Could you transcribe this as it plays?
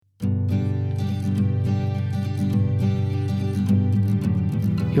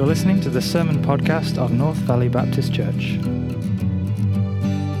You're listening to the Sermon Podcast of North Valley Baptist Church.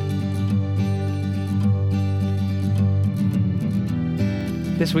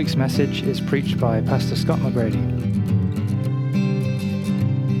 This week's message is preached by Pastor Scott McGrady.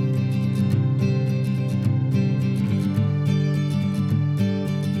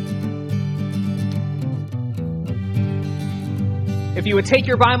 If you would take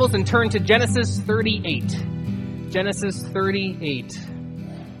your Bibles and turn to Genesis 38. Genesis 38.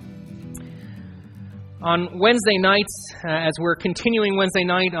 On Wednesday nights, as we're continuing Wednesday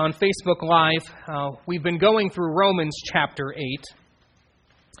night on Facebook Live, we've been going through Romans chapter 8.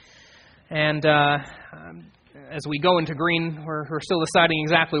 And as we go into green, we're still deciding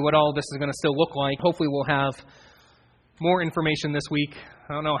exactly what all this is going to still look like. Hopefully we'll have more information this week.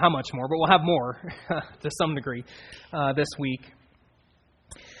 I don't know how much more, but we'll have more to some degree this week.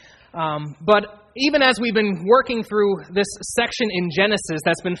 But even as we've been working through this section in Genesis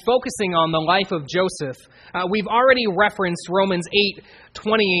that's been focusing on the life of Joseph, we've already referenced Romans 8,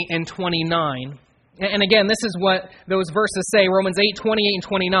 28 and 29. And again, this is what those verses say, Romans 8, 28 and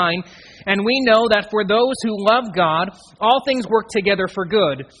 29. And we know that for those who love God, all things work together for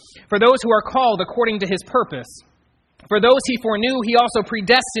good, for those who are called according to His purpose. For those He foreknew, He also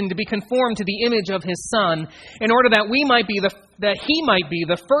predestined to be conformed to the image of His Son, in order that He might be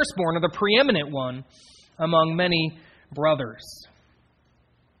the firstborn or the preeminent one among many brothers.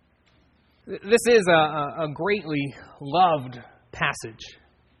 This is a greatly loved passage.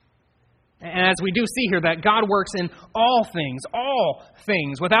 And as we do see here that God works in all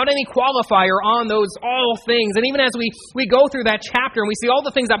things, without any qualifier on those all things. And even as we go through that chapter and we see all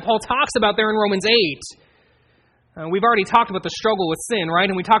the things that Paul talks about there in Romans 8, we've already talked about the struggle with sin, right?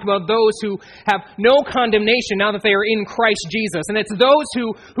 And we talked about those who have no condemnation now that they are in Christ Jesus. And it's those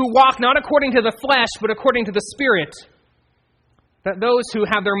who walk not according to the flesh, but according to the Spirit. That those who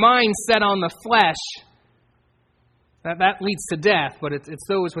have their minds set on the flesh, that leads to death. But it's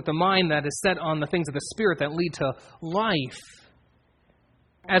those with the mind that is set on the things of the Spirit that lead to life.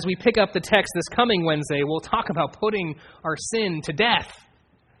 As we pick up the text this coming Wednesday, we'll talk about putting our sin to death.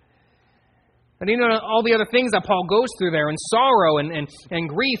 And you know, all the other things that Paul goes through there, and sorrow and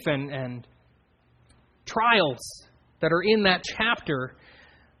grief and trials that are in that chapter,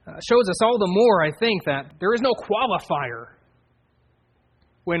 shows us all the more, I think, that there is no qualifier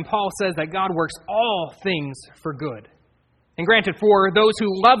when Paul says that God works all things for good. And granted, for those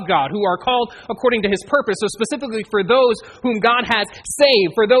who love God, who are called according to His purpose, so specifically for those whom God has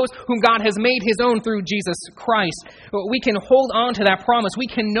saved, for those whom God has made His own through Jesus Christ, we can hold on to that promise. We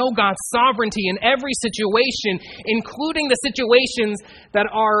can know God's sovereignty in every situation, including the situations that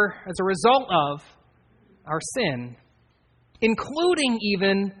are as a result of our sin, including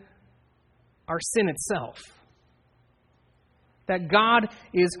even our sin itself. That God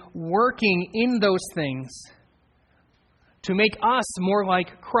is working in those things to make us more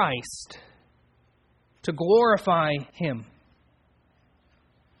like Christ, to glorify Him.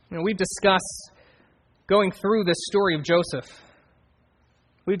 You know, we've discussed, going through this story of Joseph,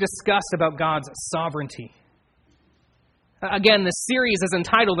 we've discussed about God's sovereignty. Again, this series is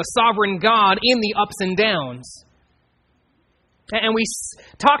entitled The Sovereign God in the Ups and Downs. And we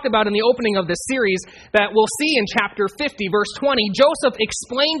talked about in the opening of this series that we'll see in chapter 50, verse 20, Joseph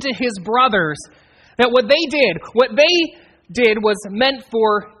explained to his brothers that what they did was meant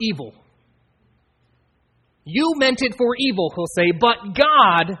for evil. You meant it for evil, he'll say, but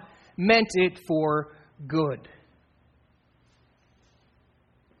God meant it for good.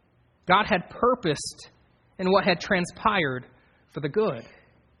 God had purposed in what had transpired for the good.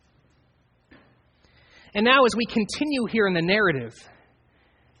 And now as we continue here in the narrative,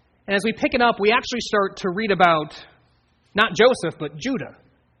 and as we pick it up, we actually start to read about not Joseph, but Judah.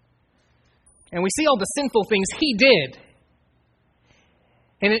 And we see all the sinful things he did.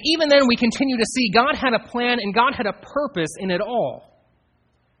 And even then we continue to see God had a plan and God had a purpose in it all.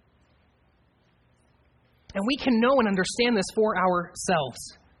 And we can know and understand this for ourselves.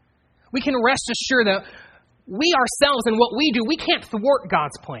 We can rest assured that we ourselves and what we do, we can't thwart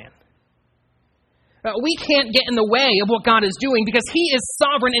God's plan. We can't get in the way of what God is doing because He is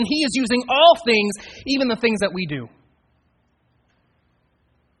sovereign and He is using all things, even the things that we do.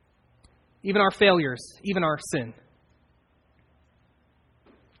 Even our failures, even our sin.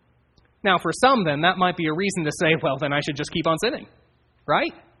 Now, for some, then, that might be a reason to say, well, then I should just keep on sinning,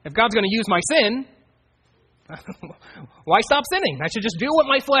 right? If God's going to use my sin, why stop sinning? I should just do what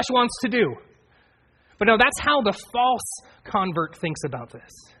my flesh wants to do. But no, that's how the false convert thinks about this.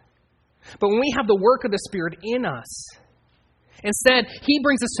 But when we have the work of the Spirit in us, Instead, he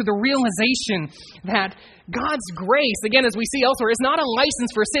brings us to the realization that God's grace, again, as we see elsewhere, is not a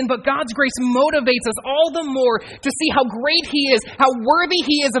license for sin, but God's grace motivates us all the more to see how great he is, how worthy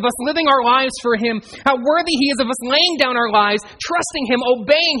he is of us living our lives for him, how worthy he is of us laying down our lives, trusting him,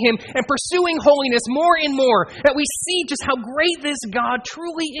 obeying him, and pursuing holiness more and more, that we see just how great this God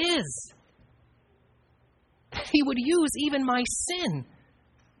truly is. That he would use even my sin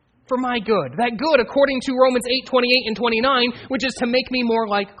for my good. That good, according to Romans 8:28 and 29, which is to make me more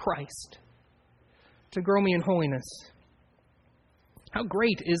like Christ, to grow me in holiness. How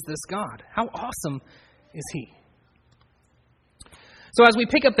great is this God? How awesome is he? So as we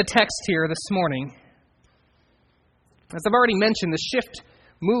pick up the text here this morning, as I've already mentioned, the shift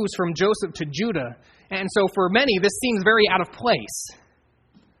moves from Joseph to Judah. And so for many, this seems very out of place.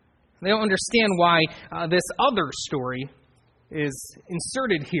 They don't understand why this other story is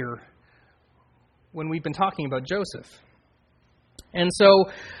inserted here when we've been talking about Joseph. And so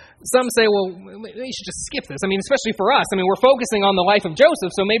some say, well, we should just skip this. I mean, especially for us. I mean, we're focusing on the life of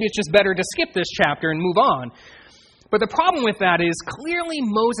Joseph, so maybe it's just better to skip this chapter and move on. But the problem with that is clearly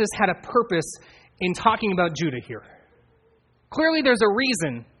Moses had a purpose in talking about Judah here. Clearly there's a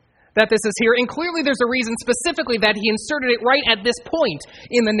reason that this is here, and clearly there's a reason specifically that he inserted it right at this point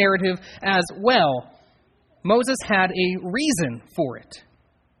in the narrative as well. Moses had a reason for it.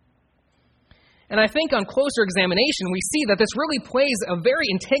 And I think on closer examination, we see that this really plays a very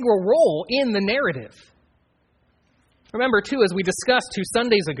integral role in the narrative. Remember, too, as we discussed 2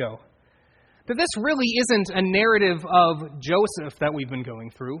 Sundays ago, that this really isn't a narrative of Joseph that we've been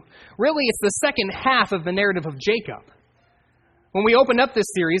going through. Really, it's the second half of the narrative of Jacob. When we opened up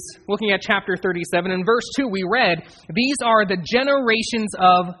this series, looking at chapter 37, in verse 2, we read, "These are the generations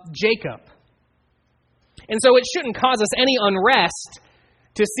of Jacob." And so it shouldn't cause us any unrest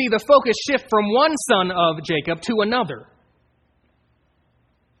to see the focus shift from one son of Jacob to another.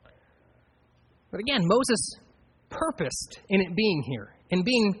 But again, Moses purposed in it being here, and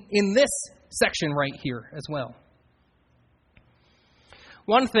being in this section right here as well.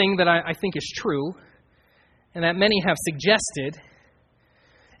 One thing that I think is true, and that many have suggested,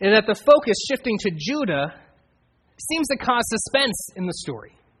 is that the focus shifting to Judah seems to cause suspense in the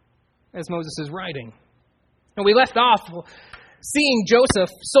story as Moses is writing. And we left off seeing Joseph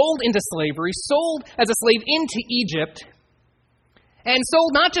sold into slavery, sold as a slave into Egypt, and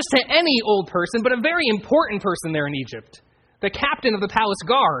sold not just to any old person, but a very important person there in Egypt, the captain of the palace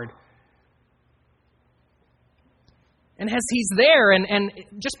guard. And as he's there, and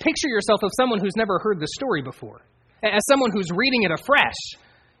just picture yourself of someone who's never heard the story before, as someone who's reading it afresh.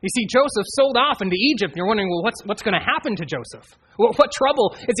 You see Joseph sold off into Egypt, and you're wondering, well, what's going to happen to Joseph? Well, what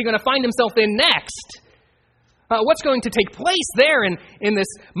trouble is he going to find himself in next? What's going to take place there in this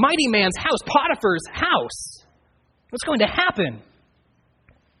mighty man's house, Potiphar's house? What's going to happen?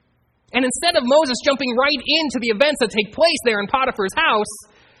 And instead of Moses jumping right into the events that take place there in Potiphar's house,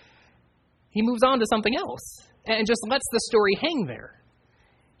 he moves on to something else and just lets the story hang there.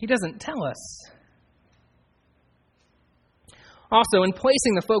 He doesn't tell us. Also, in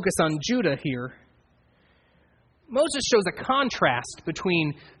placing the focus on Judah here, Moses shows a contrast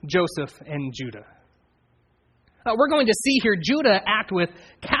between Joseph and Judah. We're going to see here Judah act with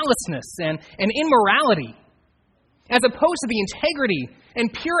callousness and immorality, as opposed to the integrity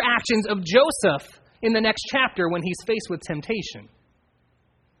and pure actions of Joseph in the next chapter when he's faced with temptation.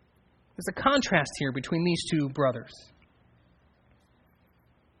 There's a contrast here between these two brothers.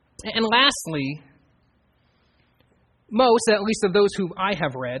 And lastly, most, at least of those who I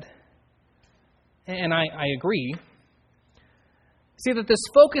have read, and I agree, see that this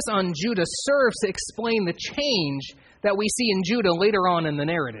focus on Judah serves to explain the change that we see in Judah later on in the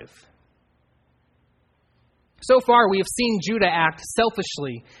narrative. So far, we have seen Judah act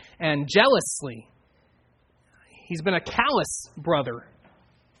selfishly and jealously. He's been a callous brother,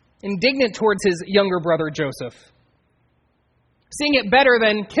 indignant towards his younger brother Joseph, seeing it better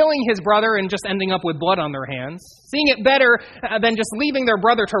than killing his brother and just ending up with blood on their hands, seeing it better than just leaving their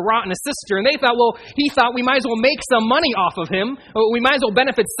brother to rot in a cistern. He thought we might as well make some money off of him. We might as well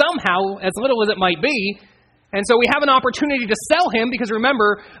benefit somehow, as little as it might be. And so we have an opportunity to sell him because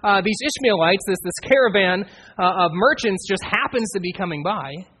remember, these Ishmaelites, this caravan of merchants just happens to be coming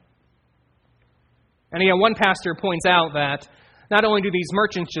by. And again, one pastor points out that not only do these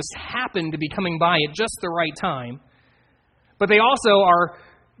merchants just happen to be coming by at just the right time, but they also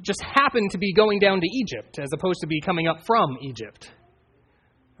just happen to be going down to Egypt as opposed to be coming up from Egypt.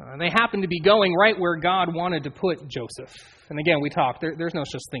 They happen to be going right where God wanted to put Joseph. And again, we talked, there's no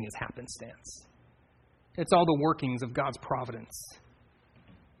such thing as happenstance. It's all the workings of God's providence,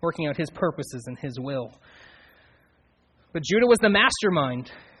 working out his purposes and his will. But Judah was the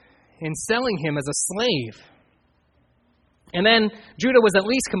mastermind in selling him as a slave. And then Judah was at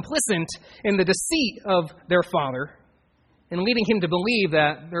least complicit in the deceit of their father and leading him to believe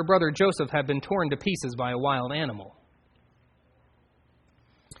that their brother Joseph had been torn to pieces by a wild animal.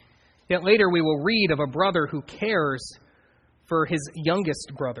 Yet later we will read of a brother who cares for his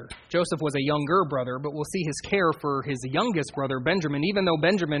youngest brother. Joseph was a younger brother, but we'll see his care for his youngest brother, Benjamin, even though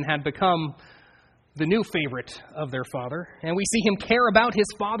Benjamin had become the new favorite of their father. And we see him care about his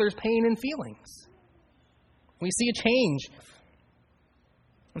father's pain and feelings. We see a change.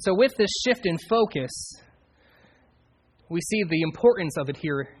 And so with this shift in focus, we see the importance of it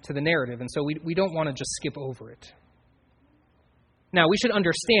here to the narrative. And so we don't want to just skip over it. Now, we should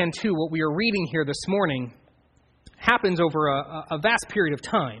understand, too, what we are reading here this morning happens over a vast period of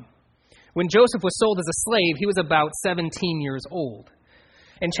time. When Joseph was sold as a slave, he was about 17 years old.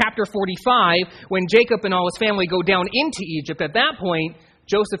 In chapter 45, when Jacob and all his family go down into Egypt, at that point,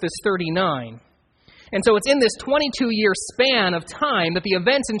 Joseph is 39. And so it's in this 22-year span of time that the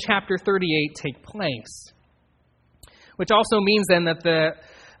events in chapter 38 take place. Which also means then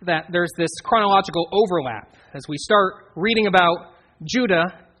that there's this chronological overlap. As we start reading about Judah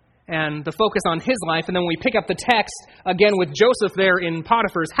and the focus on his life, and then when we pick up the text again with Joseph there in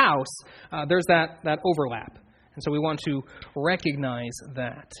Potiphar's house, there's that overlap. And so we want to recognize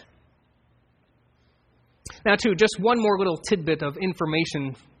that. Now, too, just one more little tidbit of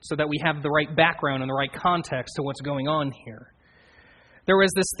information so that we have the right background and the right context to what's going on here. There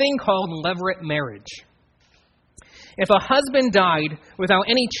was this thing called levirate marriage. If a husband died without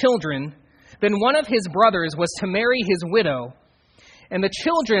any children, then one of his brothers was to marry his widow, and the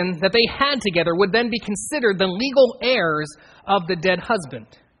children that they had together would then be considered the legal heirs of the dead husband.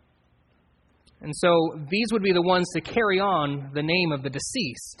 And so these would be the ones to carry on the name of the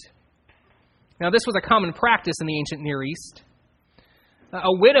deceased. Now, this was a common practice in the ancient Near East.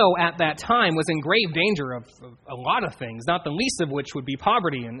 A widow at that time was in grave danger of a lot of things, not the least of which would be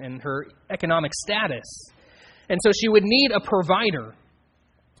poverty and her economic status. And so she would need a provider.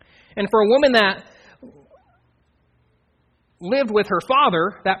 And for a woman that lived with her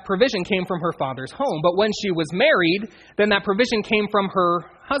father, that provision came from her father's home. But when she was married, then that provision came from her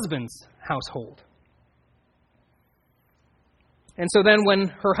husband's household. And so then when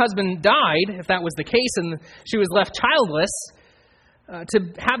her husband died, if that was the case and she was left childless, to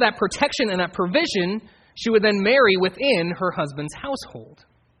have that protection and that provision, she would then marry within her husband's household.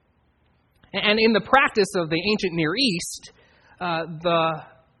 And in the practice of the ancient Near East, the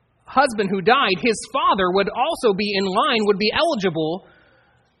husband who died, his father would also be in line, would be eligible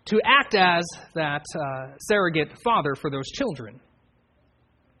to act as that surrogate father for those children.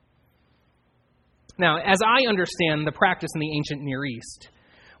 Now, as I understand the practice in the ancient Near East,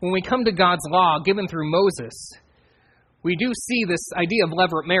 when we come to God's law given through Moses, we do see this idea of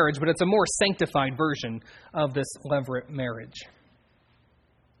levirate marriage, but it's a more sanctified version of this levirate marriage.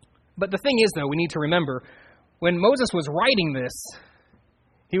 But the thing is, though, we need to remember, when Moses was writing this,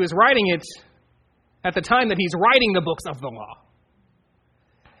 he was writing it at the time that he's writing the books of the law.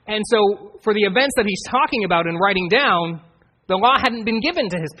 And so, for the events that he's talking about and writing down, the law hadn't been given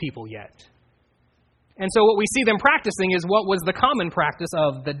to his people yet. And so what we see them practicing is what was the common practice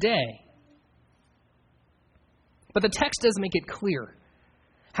of the day. But the text does make it clear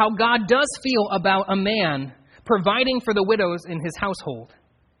how God does feel about a man providing for the widows in his household.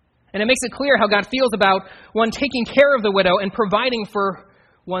 And it makes it clear how God feels about one taking care of the widow and providing for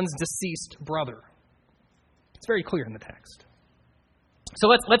one's deceased brother. It's very clear in the text. So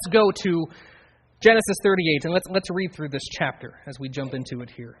let's go to Genesis 38 and let's read through this chapter as we jump into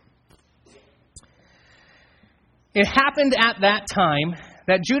it here. It happened at that time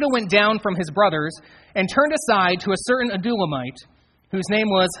that Judah went down from his brothers and turned aside to a certain Adulamite, whose name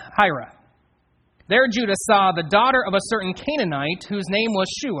was Hira. There Judah saw the daughter of a certain Canaanite, whose name was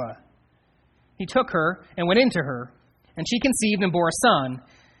Shua. He took her and went into her, and she conceived and bore a son,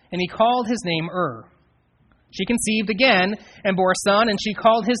 and he called his name She conceived again and bore a son, and she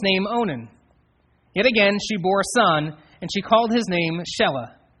called his name Onan. Yet again she bore a son, and she called his name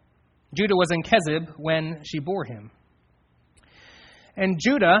Shelah. Judah was in Kezib when she bore him. And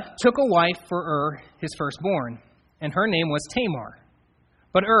Judah took a wife for his firstborn, and her name was Tamar.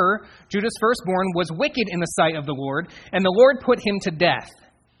 But Judah's firstborn, was wicked in the sight of the Lord, and the Lord put him to death.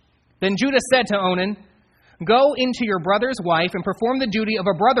 Then Judah said to Onan, Go into your brother's wife and perform the duty of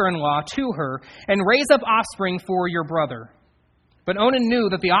a brother-in-law to her, and raise up offspring for your brother. But Onan knew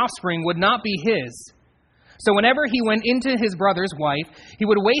that the offspring would not be his. So whenever he went into his brother's wife, he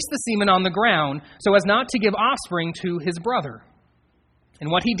would waste the semen on the ground, so as not to give offspring to his brother.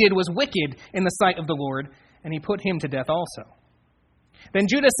 And what he did was wicked in the sight of the Lord, and he put him to death also. Then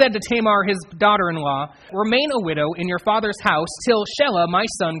Judah said to Tamar, his daughter-in-law, "Remain a widow in your father's house till Shelah, my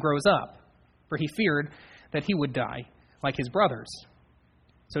son, grows up," for he feared that he would die like his brothers.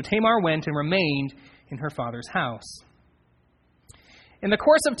 So Tamar went and remained in her father's house. In the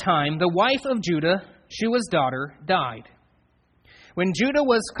course of time, the wife of Judah, Shua's daughter, died. When Judah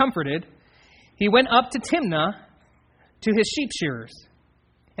was comforted, he went up to Timnah to his sheep shearers,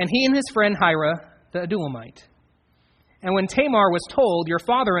 and he and his friend Hira the Adullamite. And when Tamar was told, "Your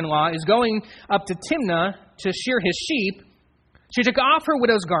father-in-law is going up to Timnah to shear his sheep," she took off her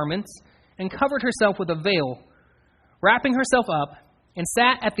widow's garments and covered herself with a veil, wrapping herself up, and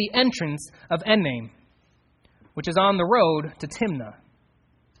sat at the entrance of Enaim, which is on the road to Timnah.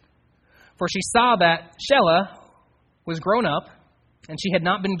 For she saw that Shelah was grown up, and she had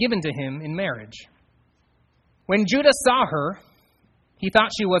not been given to him in marriage. When Judah saw her, he thought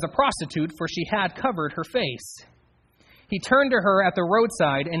she was a prostitute, for she had covered her face. He turned to her at the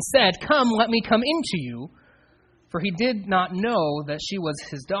roadside and said, "Come, let me come into you," for he did not know that she was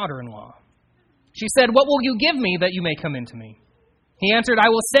his daughter-in-law. She said, "What will you give me that you may come into me?" He answered, "I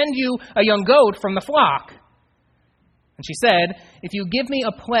will send you a young goat from the flock." And she said, "If you give me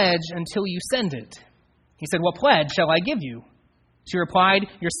a pledge until you send it." He said, "What pledge shall I give you?" She replied,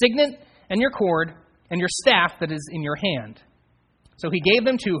 "Your signet and your cord and your staff that is in your hand." So he gave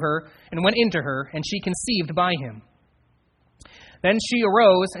them to her and went into her, and she conceived by him. Then she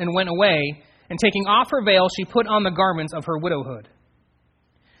arose and went away, and taking off her veil, she put on the garments of her widowhood.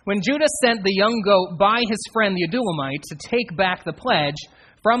 When Judah sent the young goat by his friend the Adullamite to take back the pledge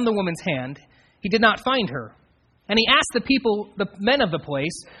from the woman's hand, he did not find her. And he asked the men of the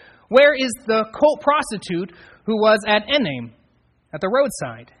place, "Where is the cult prostitute who was at Enaim, at the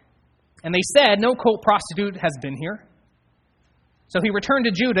roadside?" And they said, "No cult prostitute has been here." So he returned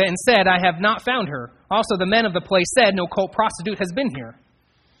to Judah and said, "I have not found her." Also the men of the place said, "No cult prostitute has been here."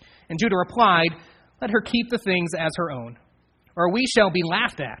 And Judah replied, "Let her keep the things as her own, or we shall be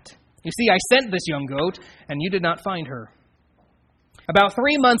laughed at. You see, I sent this young goat, and you did not find her." About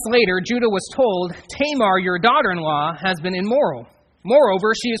 3 months later, Judah was told, "Tamar, your daughter-in-law, has been immoral.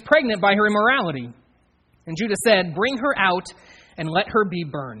 Moreover, she is pregnant by her immorality." And Judah said, "Bring her out and let her be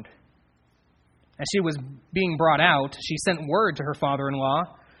burned." As she was being brought out, she sent word to her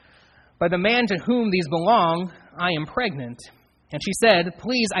father-in-law, "By the man to whom these belong, I am pregnant." And she said,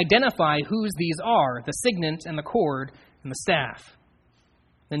 "Please identify whose these are, the signet and the cord and the staff."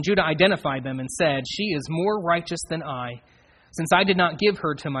 Then Judah identified them and said, "She is more righteous than I, since I did not give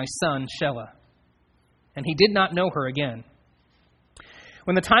her to my son Shelah." And he did not know her again.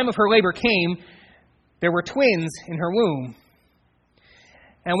 When the time of her labor came, there were twins in her womb.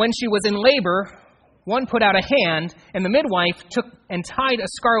 And when she was in labor, one put out a hand, and the midwife took and tied a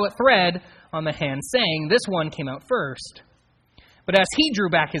scarlet thread on the hand, saying, "This one came out first." But as he drew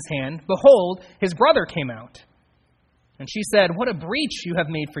back his hand, behold, his brother came out. And she said, "What a breach you have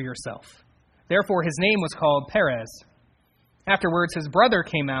made for yourself." Therefore his name was called Perez. Afterwards his brother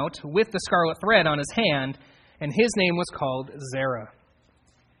came out with the scarlet thread on his hand, and his name was called Zerah.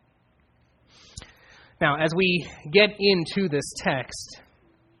 Now, as we get into this text,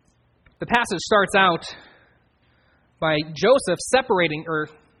 the passage starts out by Judah separating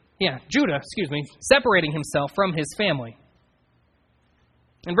himself from his family.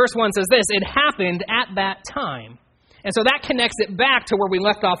 And verse 1 says this, "It happened at that time." And so that connects it back to where we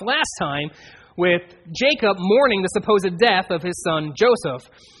left off last time with Jacob mourning the supposed death of his son Joseph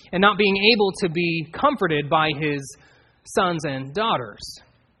and not being able to be comforted by his sons and daughters.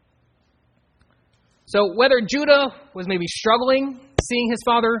 So whether Judah was maybe struggling, seeing his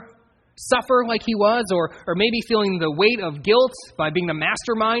father suffer like he was, or maybe feeling the weight of guilt by being the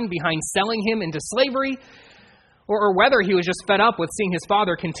mastermind behind selling him into slavery, or whether he was just fed up with seeing his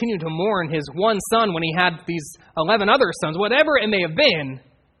father continue to mourn his one son when he had these 11 other sons, whatever it may have been,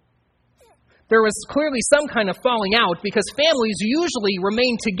 there was clearly some kind of falling out because families usually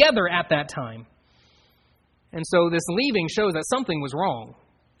remained together at that time. And so this leaving shows that something was wrong.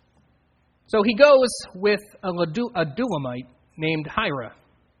 So he goes with a Adullamite named Hira,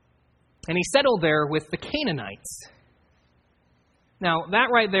 and he settled there with the Canaanites. Now, that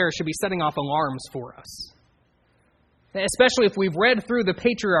right there should be setting off alarms for us, especially if we've read through the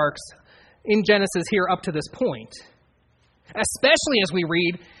patriarchs in Genesis here up to this point. Especially as we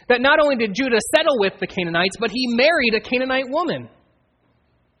read that not only did Judah settle with the Canaanites, but he married a Canaanite woman.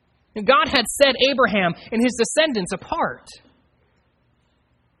 And God had set Abraham and his descendants apart,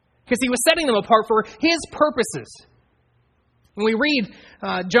 because he was setting them apart for his purposes. When we read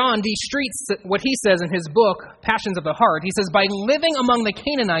John D. Street's, what he says in his book, Passions of the Heart, he says, by living among the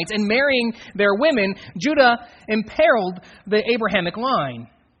Canaanites and marrying their women, Judah imperiled the Abrahamic line.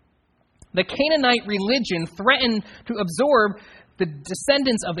 The Canaanite religion threatened to absorb the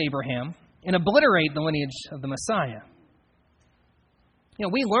descendants of Abraham and obliterate the lineage of the Messiah.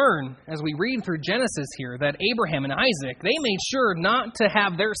 We learn as we read through Genesis here that Abraham and Isaac, they made sure not to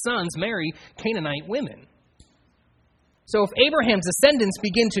have their sons marry Canaanite women. So if Abraham's descendants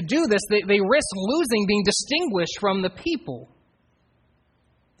begin to do this, they risk losing being distinguished from the people.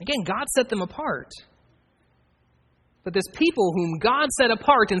 Again, God set them apart. But this people whom God set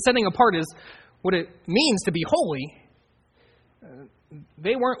apart, and setting apart is what it means to be holy,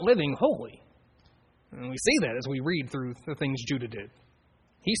 they weren't living holy. And we see that as we read through the things Judah did.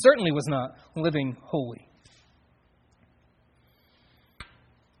 He certainly was not living holy.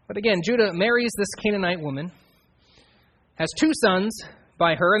 But again, Judah marries this Canaanite woman, has 2 sons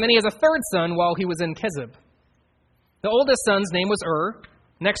by her, and then he has a 3rd son while he was in Kezib. The oldest son's name was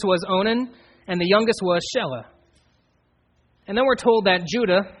next was Onan, and the youngest was Shelah. And then we're told that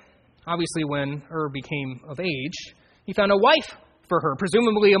Judah, obviously when became of age, he found a wife for her,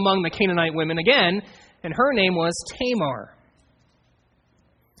 presumably among the Canaanite women again, and her name was Tamar.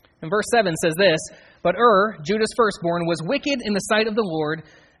 And verse 7 says this, but Judah's firstborn, was wicked in the sight of the Lord,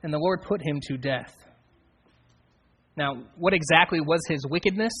 and the Lord put him to death. Now, what exactly was his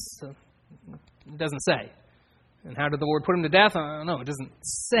wickedness? It doesn't say. And how did the Lord put him to death? I don't know, it doesn't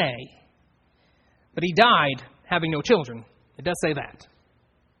say. But he died having no children. It does say that.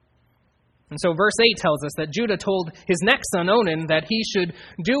 And so verse 8 tells us that Judah told his next son, Onan, that he should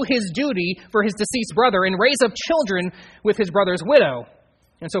do his duty for his deceased brother and raise up children with his brother's widow,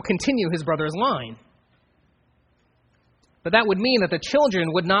 and so continue his brother's line. But that would mean that the children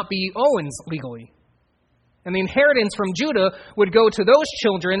would not be Owen's legally. And the inheritance from Judah would go to those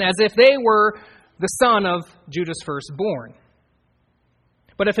children as if they were the son of Judah's firstborn.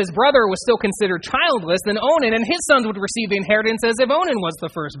 But if his brother was still considered childless, then Onan and his sons would receive the inheritance as if Onan was the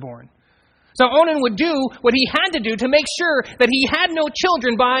firstborn. So Onan would do what he had to do to make sure that he had no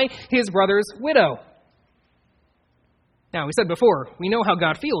children by his brother's widow. Now, we said before, we know how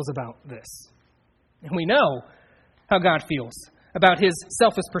God feels about this. And we know how God feels about his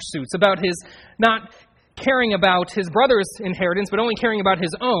selfish pursuits, about his not caring about his brother's inheritance, but only caring about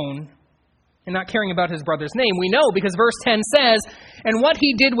his own, and not caring about his brother's name. We know because verse 10 says, and what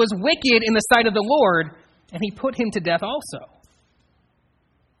he did was wicked in the sight of the Lord, and he put him to death also.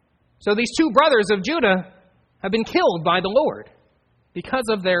 So these 2 brothers of Judah have been killed by the Lord because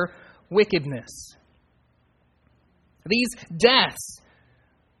of their wickedness. These deaths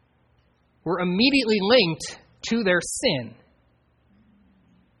were immediately linked to their sin.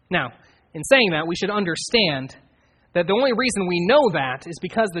 Now, in saying that, we should understand that the only reason we know that is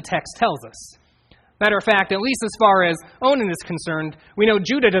because the text tells us. Matter of fact, at least as far as Onan is concerned, we know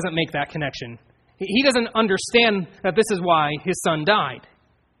Judah doesn't make that connection. He doesn't understand that this is why his son died.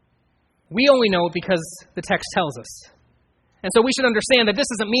 We only know it because the text tells us. And so we should understand that this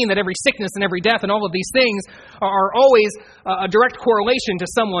doesn't mean that every sickness and every death and all of these things are always a direct correlation to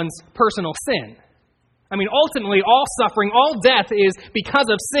someone's personal sin. I mean, ultimately, all suffering, all death is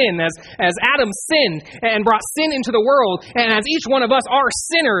because of sin. As Adam sinned and brought sin into the world, and as each one of us are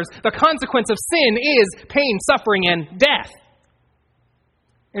sinners, the consequence of sin is pain, suffering, and death.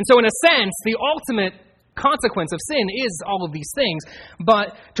 And so in a sense, the ultimate consequence of sin is all of these things.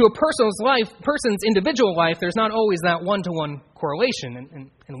 But to a person's individual life, there's not always that one-to-one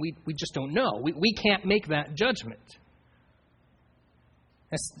correlation, and we just don't know. We can't make that judgment.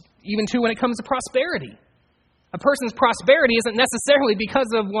 Even too when it comes to prosperity. A person's prosperity isn't necessarily because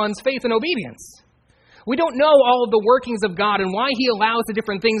of one's faith and obedience. We don't know all of the workings of God and why he allows the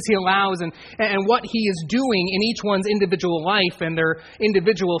different things he allows and what he is doing in each one's individual life and their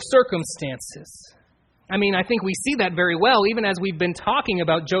individual circumstances. I mean, I think we see that very well even as we've been talking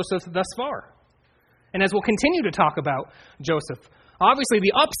about Joseph thus far. And as we'll continue to talk about Joseph. Obviously,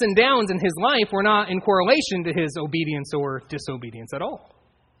 the ups and downs in his life were not in correlation to his obedience or disobedience at all.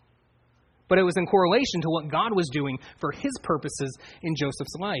 But it was in correlation to what God was doing for his purposes in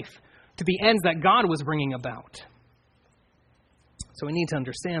Joseph's life, to the ends that God was bringing about. So we need to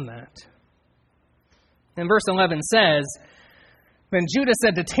understand that. And verse 11 says, Then Judah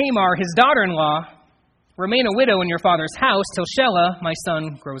said to Tamar, his daughter-in-law, Remain a widow in your father's house till Shelah, my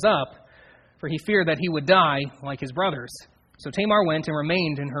son, grows up, for he feared that he would die like his brothers. So Tamar went and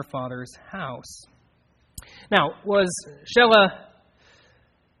remained in her father's house. Now, was Shelah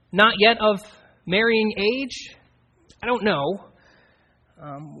not yet of marrying age? I don't know.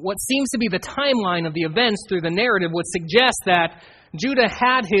 what seems to be the timeline of the events through the narrative would suggest that Judah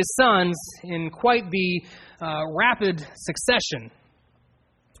had his sons in quite the rapid succession.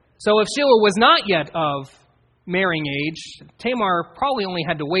 So if Shelah was not yet of marrying age, Tamar probably only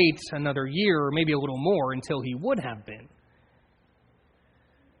had to wait another year or maybe a little more until he would have been.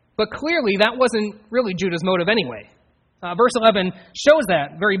 But clearly that wasn't really Judah's motive anyway. Verse 11 shows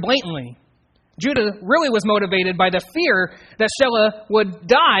that very blatantly. Judah really was motivated by the fear that Shelah would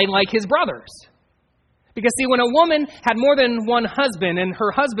die like his brothers. Because see, when a woman had more than one husband and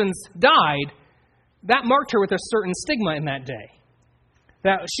her husbands died, that marked her with a certain stigma in that day.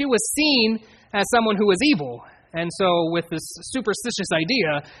 That she was seen as someone who was evil. And so with this superstitious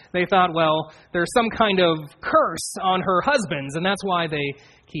idea, they thought, well, there's some kind of curse on her husbands, and that's why they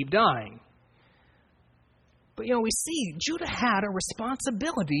keep dying. But, we see Judah had a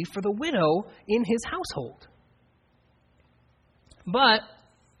responsibility for the widow in his household. But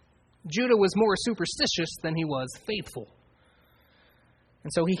Judah was more superstitious than he was faithful.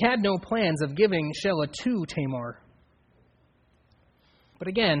 And so he had no plans of giving Shelah to Tamar. But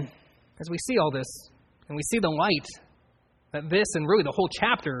again, as we see all this, and we see the light that this and really the whole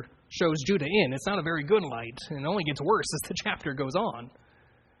chapter shows Judah in, it's not a very good light, and it only gets worse as the chapter goes on.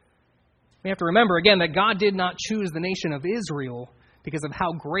 We have to remember again that God did not choose the nation of Israel because of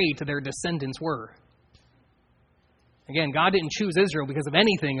how great their descendants were. Again, God didn't choose Israel because of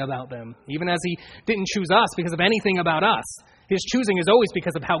anything about them, even as He didn't choose us because of anything about us. His choosing is always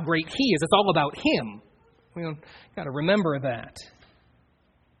because of how great He is. It's all about Him. We've got to remember that.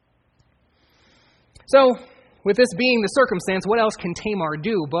 So, with this being the circumstance, what else can Tamar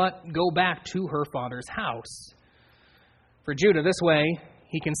do but go back to her father's house? For Judah, this way,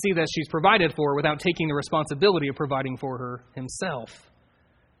 he can see that she's provided for without taking the responsibility of providing for her himself.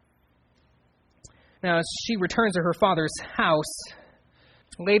 Now, as she returns to her father's house,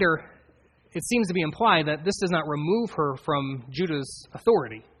 later it seems to be implied that this does not remove her from Judah's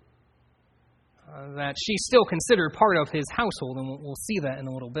authority. That she's still considered part of his household, and we'll see that in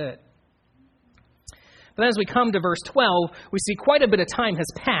a little bit. But as we come to verse 12, we see quite a bit of time has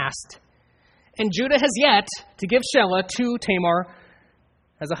passed, and Judah has yet to give Shelah to Tamar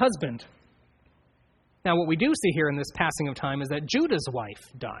as a husband. Now, what we do see here in this passing of time is that Judah's wife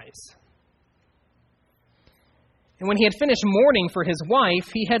dies. And when he had finished mourning for his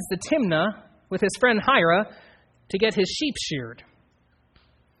wife, he heads to Timnah with his friend Hira to get his sheep sheared.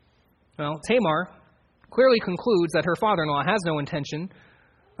 Well, Tamar clearly concludes that her father-in-law has no intention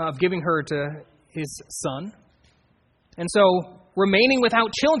of giving her to his son. And so, remaining without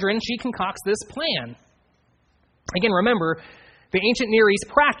children, she concocts this plan. Again, remember, the ancient Near East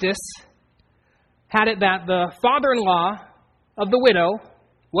practice had it that the father-in-law of the widow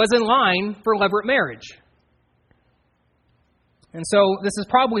was in line for levirate marriage. And so this is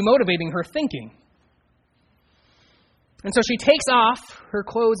probably motivating her thinking. And so she takes off her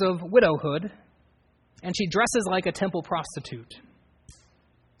clothes of widowhood and she dresses like a temple prostitute.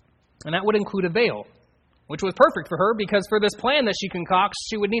 And that would include a veil, which was perfect for her because for this plan that she concocts,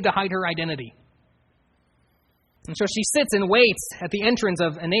 she would need to hide her identity. And so she sits and waits at the entrance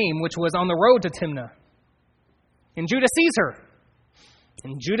of Enaim, which was on the road to Timnah. And Judah sees her.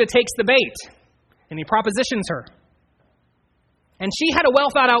 And Judah takes the bait. And he propositions her. And she had a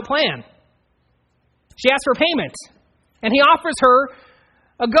well-thought-out plan. She asked for payment. And he offers her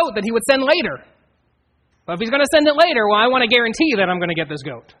a goat that he would send later. But if he's going to send it later, well, I want to guarantee that I'm going to get this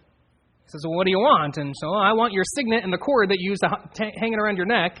goat. He says, well, what do you want? And so, I want your signet and the cord that you use to hang it around your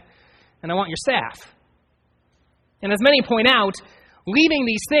neck. And I want your staff. And as many point out, leaving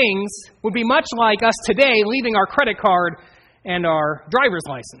these things would be much like us today leaving our credit card and our driver's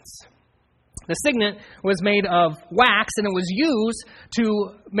license. The signet was made of wax, and it was used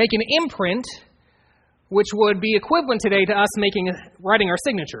to make an imprint, which would be equivalent today to us writing our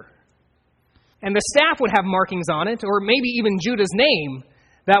signature. And the staff would have markings on it, or maybe even Judah's name,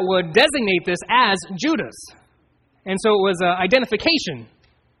 that would designate this as Judah's. And so it was an identification,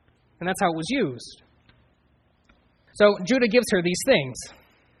 and that's how it was used. So Judah gives her these things.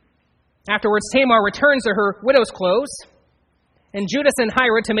 Afterwards, Tamar returns to her widow's clothes, and Judah sends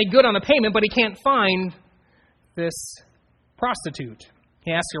Hira to make good on the payment, but he can't find this prostitute.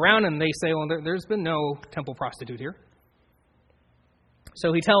 He asks around, and they say, well, there's been no temple prostitute here.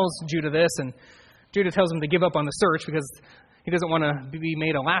 So he tells Judah this, and Judah tells him to give up on the search because he doesn't want to be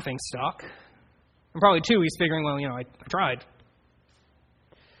made a laughingstock. And probably, too, he's figuring, well, I tried.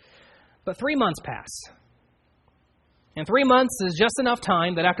 But 3 months pass. And 3 months is just enough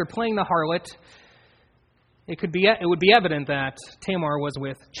time that after playing the harlot, it would be evident that Tamar was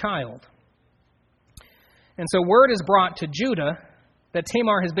with child. And so word is brought to Judah that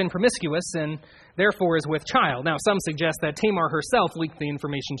Tamar has been promiscuous and therefore is with child. Now, some suggest that Tamar herself leaked the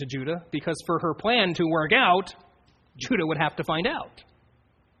information to Judah because for her plan to work out, Judah would have to find out.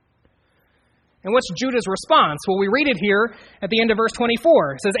 And what's Judah's response? Well, we read it here at the end of verse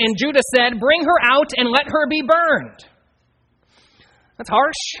 24. It says, "And Judah said, 'Bring her out and let her be burned.'" That's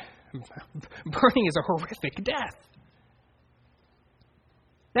harsh. Burning is a horrific death.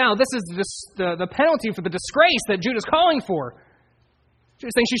 Now, this is the penalty for the disgrace that Judah's calling for.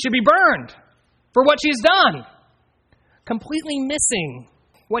 Judah's saying she should be burned for what she's done, completely missing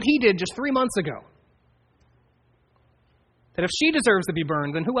what he did just 3 months ago. That if she deserves to be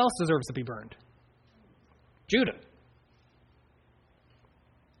burned, then who else deserves to be burned? Judah.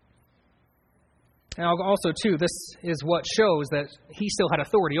 Now, also, too, this is what shows that he still had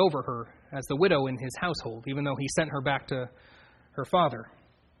authority over her as the widow in his household, even though he sent her back to her father.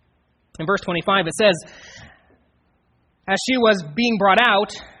 In verse 25, it says, "As she was being brought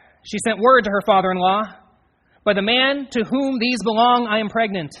out, she sent word to her father-in-law, 'By the man to whom these belong, I am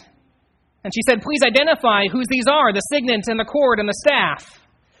pregnant.' And she said, 'Please identify whose these are, the signet and the cord and the staff.'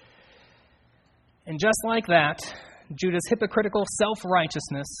 And just like that, Judah's hypocritical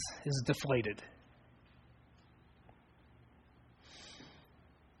self-righteousness is deflated.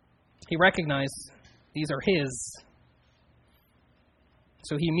 He recognized these are his,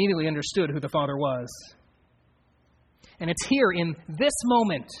 so he immediately understood who the father was. And it's here in this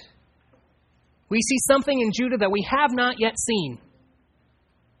moment we see something in Judah that we have not yet seen.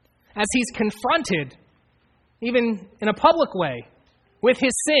 As he's confronted, even in a public way, with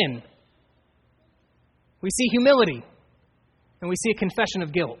his sin, we see humility and we see a confession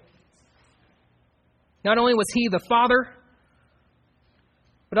of guilt. Not only was he the father,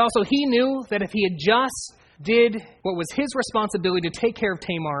 but also he knew that if he had just did what was his responsibility to take care of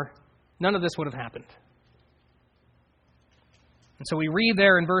Tamar, none of this would have happened. And so we read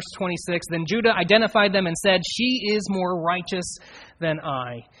there in verse 26, "Then Judah identified them and said, 'She is more righteous than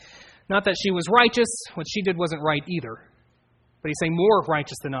I.'" Not that she was righteous, what she did wasn't right either. But he's saying more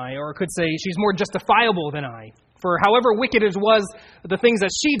righteous than I, or could say she's more justifiable than I. For however wicked it was, the things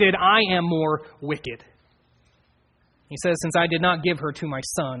that she did, I am more wicked. He says, "Since I did not give her to my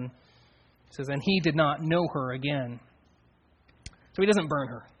son," he says, "and he did not know her again." So he doesn't burn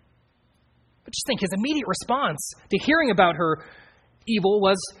her. But just think, his immediate response to hearing about her evil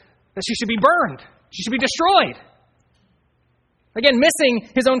was that she should be burned. She should be destroyed. Again,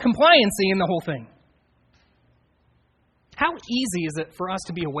 missing his own compliancy in the whole thing. How easy is it for us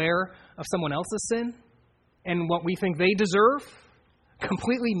to be aware of someone else's sin and what we think they deserve,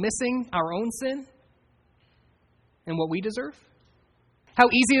 completely missing our own sin and what we deserve? How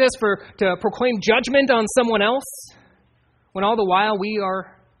easy it is to proclaim judgment on someone else when all the while we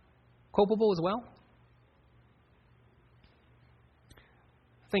are culpable as well?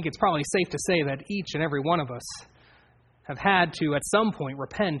 I think it's probably safe to say that each and every one of us have had to, at some point,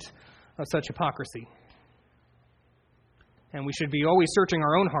 repent of such hypocrisy. And we should be always searching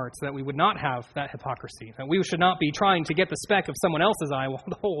our own hearts that we would not have that hypocrisy, that we should not be trying to get the speck of someone else's eye while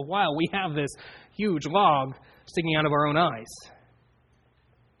the whole while we have this huge log sticking out of our own eyes.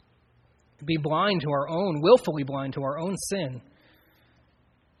 Be blind to our own, willfully blind to our own sin.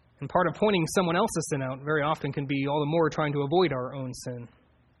 And part of pointing someone else's sin out very often can be all the more trying to avoid our own sin.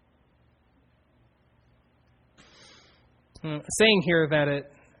 Saying here that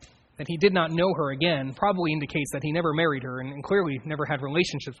he did not know her again probably indicates that he never married her and clearly never had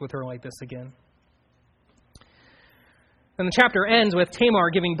relationships with her like this again. And the chapter ends with Tamar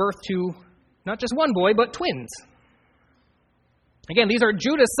giving birth to not just one boy, but twins. Again, these are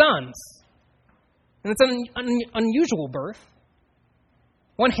Judah's sons. And it's an unusual birth.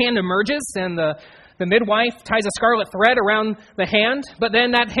 One hand emerges and the midwife ties a scarlet thread around the hand, but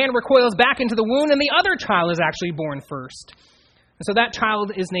then that hand recoils back into the wound and the other child is actually born first. And so that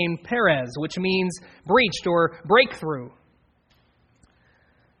child is named Perez, which means breached or breakthrough.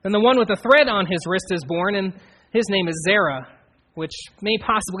 Then the one with the thread on his wrist is born, and his name is Zerah, which may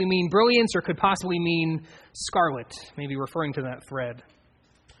possibly mean brilliance or could possibly mean scarlet, maybe referring to that thread.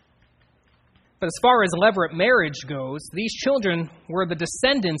 But as far as levirate marriage goes, these children were the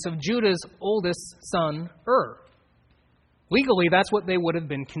descendants of Judah's oldest son, Legally, that's what they would have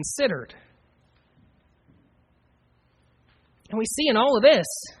been considered. And we see in all of this,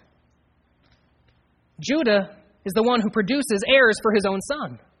 Judah is the one who produces heirs for his own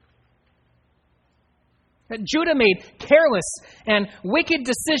son. That Judah made careless and wicked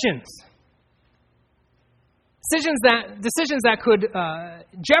decisions. Decisions that could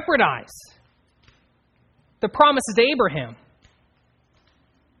jeopardize the promises to Abraham.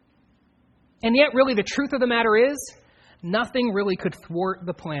 And yet, really, the truth of the matter is nothing really could thwart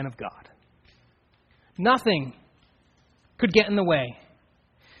the plan of God. Nothing could get in the way.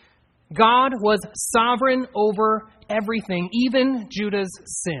 God was sovereign over everything, even Judah's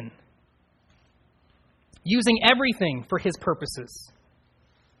sin, using everything for his purposes.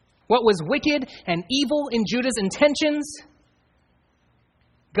 What was wicked and evil in Judah's intentions,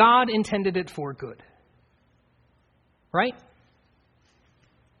 God intended it for good. Right?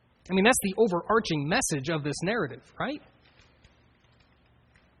 I mean, that's the overarching message of this narrative, right?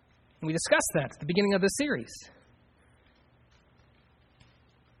 And we discussed that at the beginning of this series.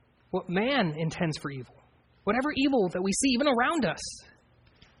 What man intends for evil, whatever evil that we see even around us,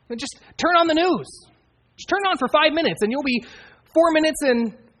 just turn on the news. Just turn on for 5 minutes and you'll be 4 minutes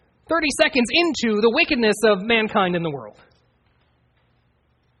and 30 seconds into the wickedness of mankind in the world.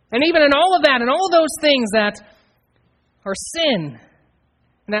 And even in all of that and all of those things that are sin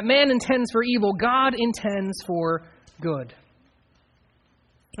and that man intends for evil, God intends for good.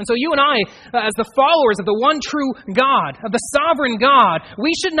 And so you and I, as the followers of the one true God, of the sovereign God,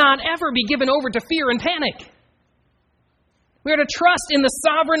 we should not ever be given over to fear and panic. We are to trust in the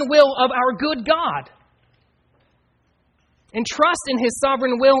sovereign will of our good God. And trust in His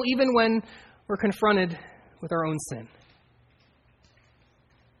sovereign will even when we're confronted with our own sin.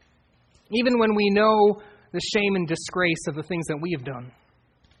 Even when we know the shame and disgrace of the things that we have done.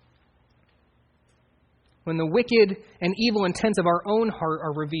 When the wicked and evil intents of our own heart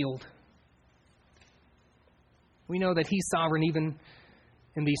are revealed. We know that He's sovereign even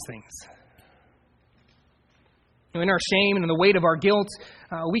in these things. In our shame and in the weight of our guilt,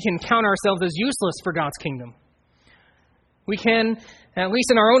 we can count ourselves as useless for God's kingdom. We can, at least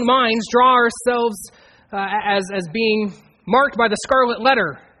in our own minds, draw ourselves as being marked by the scarlet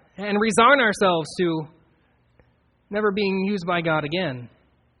letter and resign ourselves to never being used by God again.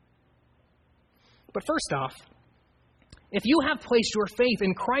 But first off, if you have placed your faith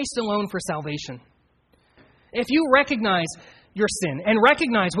in Christ alone for salvation, if you recognize your sin and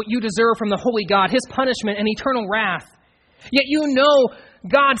recognize what you deserve from the holy God, His punishment and eternal wrath, yet you know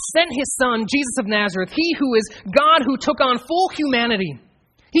God sent His Son, Jesus of Nazareth, He who is God who took on full humanity,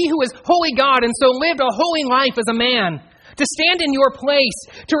 He who is holy God and so lived a holy life as a man, to stand in your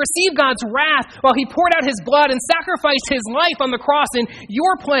place, to receive God's wrath while He poured out His blood and sacrificed His life on the cross in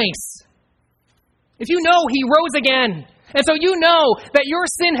your place. If you know He rose again, and so you know that your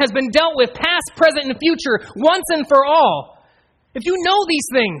sin has been dealt with past, present, and future once and for all. If you know these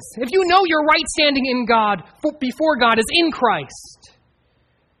things, if you know your right standing in God, before God is in Christ,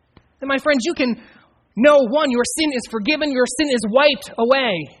 then my friends, you can know, one, your sin is forgiven, your sin is wiped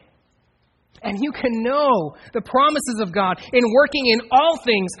away. And you can know the promises of God in working in all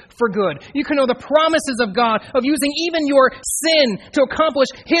things for good. You can know the promises of God of using even your sin to accomplish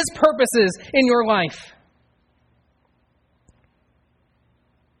His purposes in your life.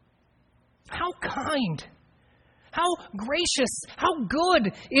 How kind, how gracious, how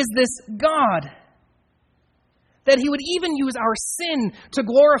good is this God that He would even use our sin to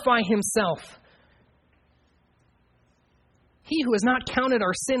glorify Himself. He who has not counted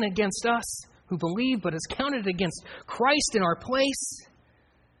our sin against us, who believe, but has counted against Christ in our place.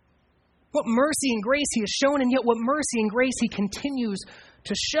 What mercy and grace He has shown, and yet what mercy and grace He continues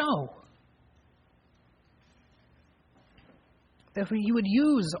to show. That He would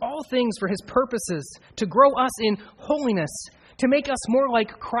use all things for His purposes, to grow us in holiness, to make us more like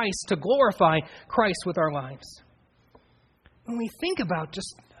Christ, to glorify Christ with our lives. When we think about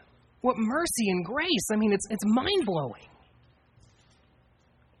just what mercy and grace, I mean, it's mind-blowing.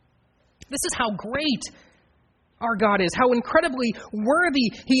 This is how great our God is, how incredibly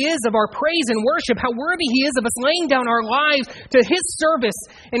worthy He is of our praise and worship, how worthy He is of us laying down our lives to His service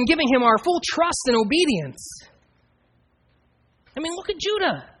and giving Him our full trust and obedience. I mean, look at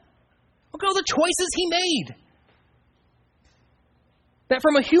Judah. Look at all the choices he made. That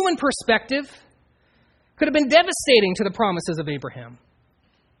from a human perspective could have been devastating to the promises of Abraham.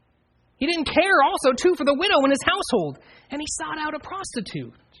 He didn't care also, too, for the widow in his household, and he sought out a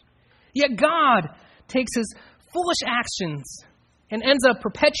prostitute. Yet God takes His foolish actions and ends up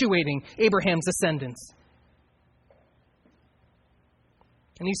perpetuating Abraham's descendants.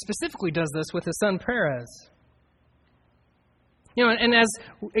 And He specifically does this with his son Perez. And as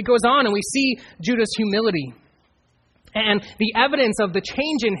it goes on and we see Judah's humility and the evidence of the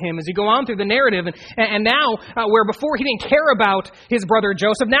change in him as you go on through the narrative, and now where before he didn't care about his brother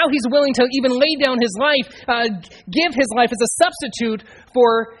Joseph, now he's willing to even lay down his life, give his life as a substitute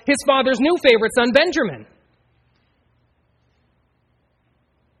for his father's new favorite son, Benjamin.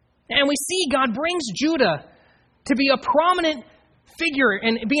 And we see God brings Judah to be a prominent figure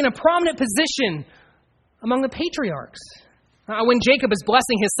and be in a prominent position among the patriarchs. When Jacob is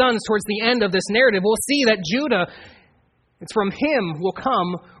blessing his sons towards the end of this narrative, we'll see that Judah, it's from him will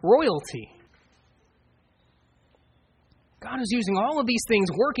come royalty. God is using all of these things,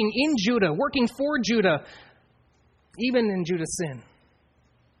 working in Judah, working for Judah, even in Judah's sin.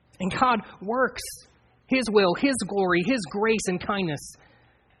 And God works His will, His glory, His grace and kindness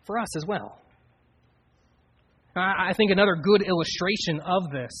for us as well. I think another good illustration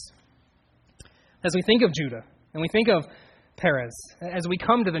of this, as we think of Judah and we think of Perez, as we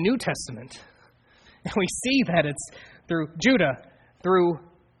come to the New Testament, and we see that it's through Judah, through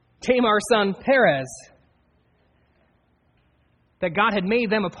Tamar's son Perez, that God had made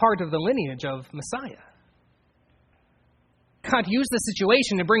them a part of the lineage of Messiah. God used the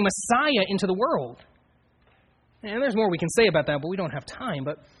situation to bring Messiah into the world. And there's more we can say about that, but we don't have time.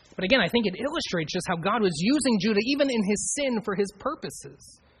 But again, I think it illustrates just how God was using Judah, even in his sin, for his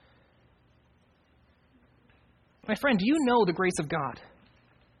purposes. My friend, do you know the grace of God?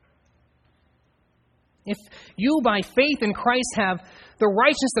 If you, by faith in Christ, have the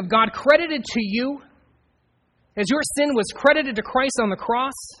righteousness of God credited to you, as your sin was credited to Christ on the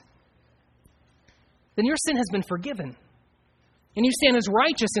cross, then your sin has been forgiven. And you stand as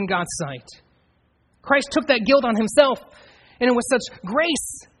righteous in God's sight. Christ took that guilt on himself, and it was such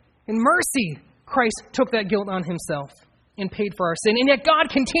grace and mercy Christ took that guilt on himself and paid for our sin. And yet God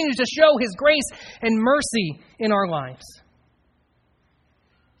continues to show his grace and mercy in our lives.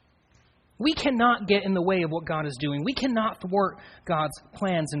 We cannot get in the way of what God is doing. We cannot thwart God's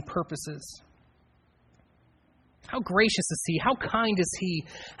plans and purposes. How gracious is He? How kind is He?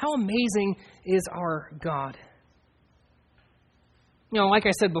 How amazing is our God? Like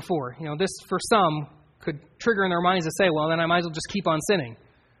I said before, this for some could trigger in their minds to say, well, then I might as well just keep on sinning.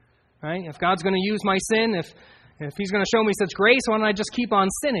 Right? If God's going to use my sin, if He's going to show me such grace, why don't I just keep on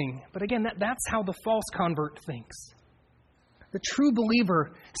sinning? But again, that's how the false convert thinks. The true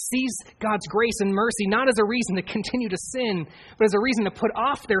believer sees God's grace and mercy not as a reason to continue to sin, but as a reason to put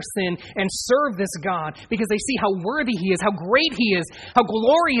off their sin and serve this God, because they see how worthy He is, how great He is, how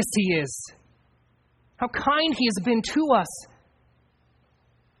glorious He is, how kind He has been to us.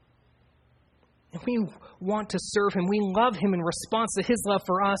 And we want to serve Him. We love Him in response to His love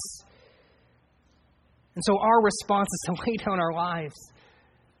for us. And so our response is to lay down our lives,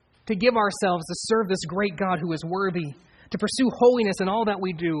 to give ourselves to serve this great God who is worthy, to pursue holiness in all that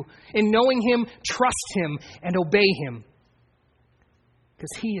we do, in knowing Him, trust Him, and obey Him.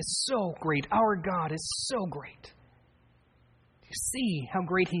 Because He is so great. Our God is so great. You see how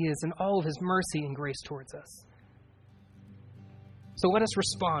great He is in all of His mercy and grace towards us. So let us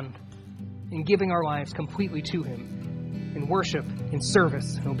respond in giving our lives completely to Him, in worship, in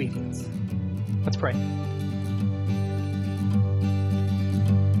service, and obedience. Let's pray.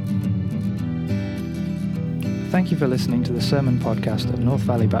 Thank you for listening to the sermon podcast of North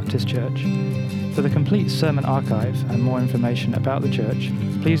Valley Baptist Church. For the complete sermon archive and more information about the church,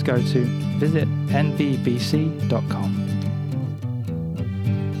 please go to visitnvbc.com.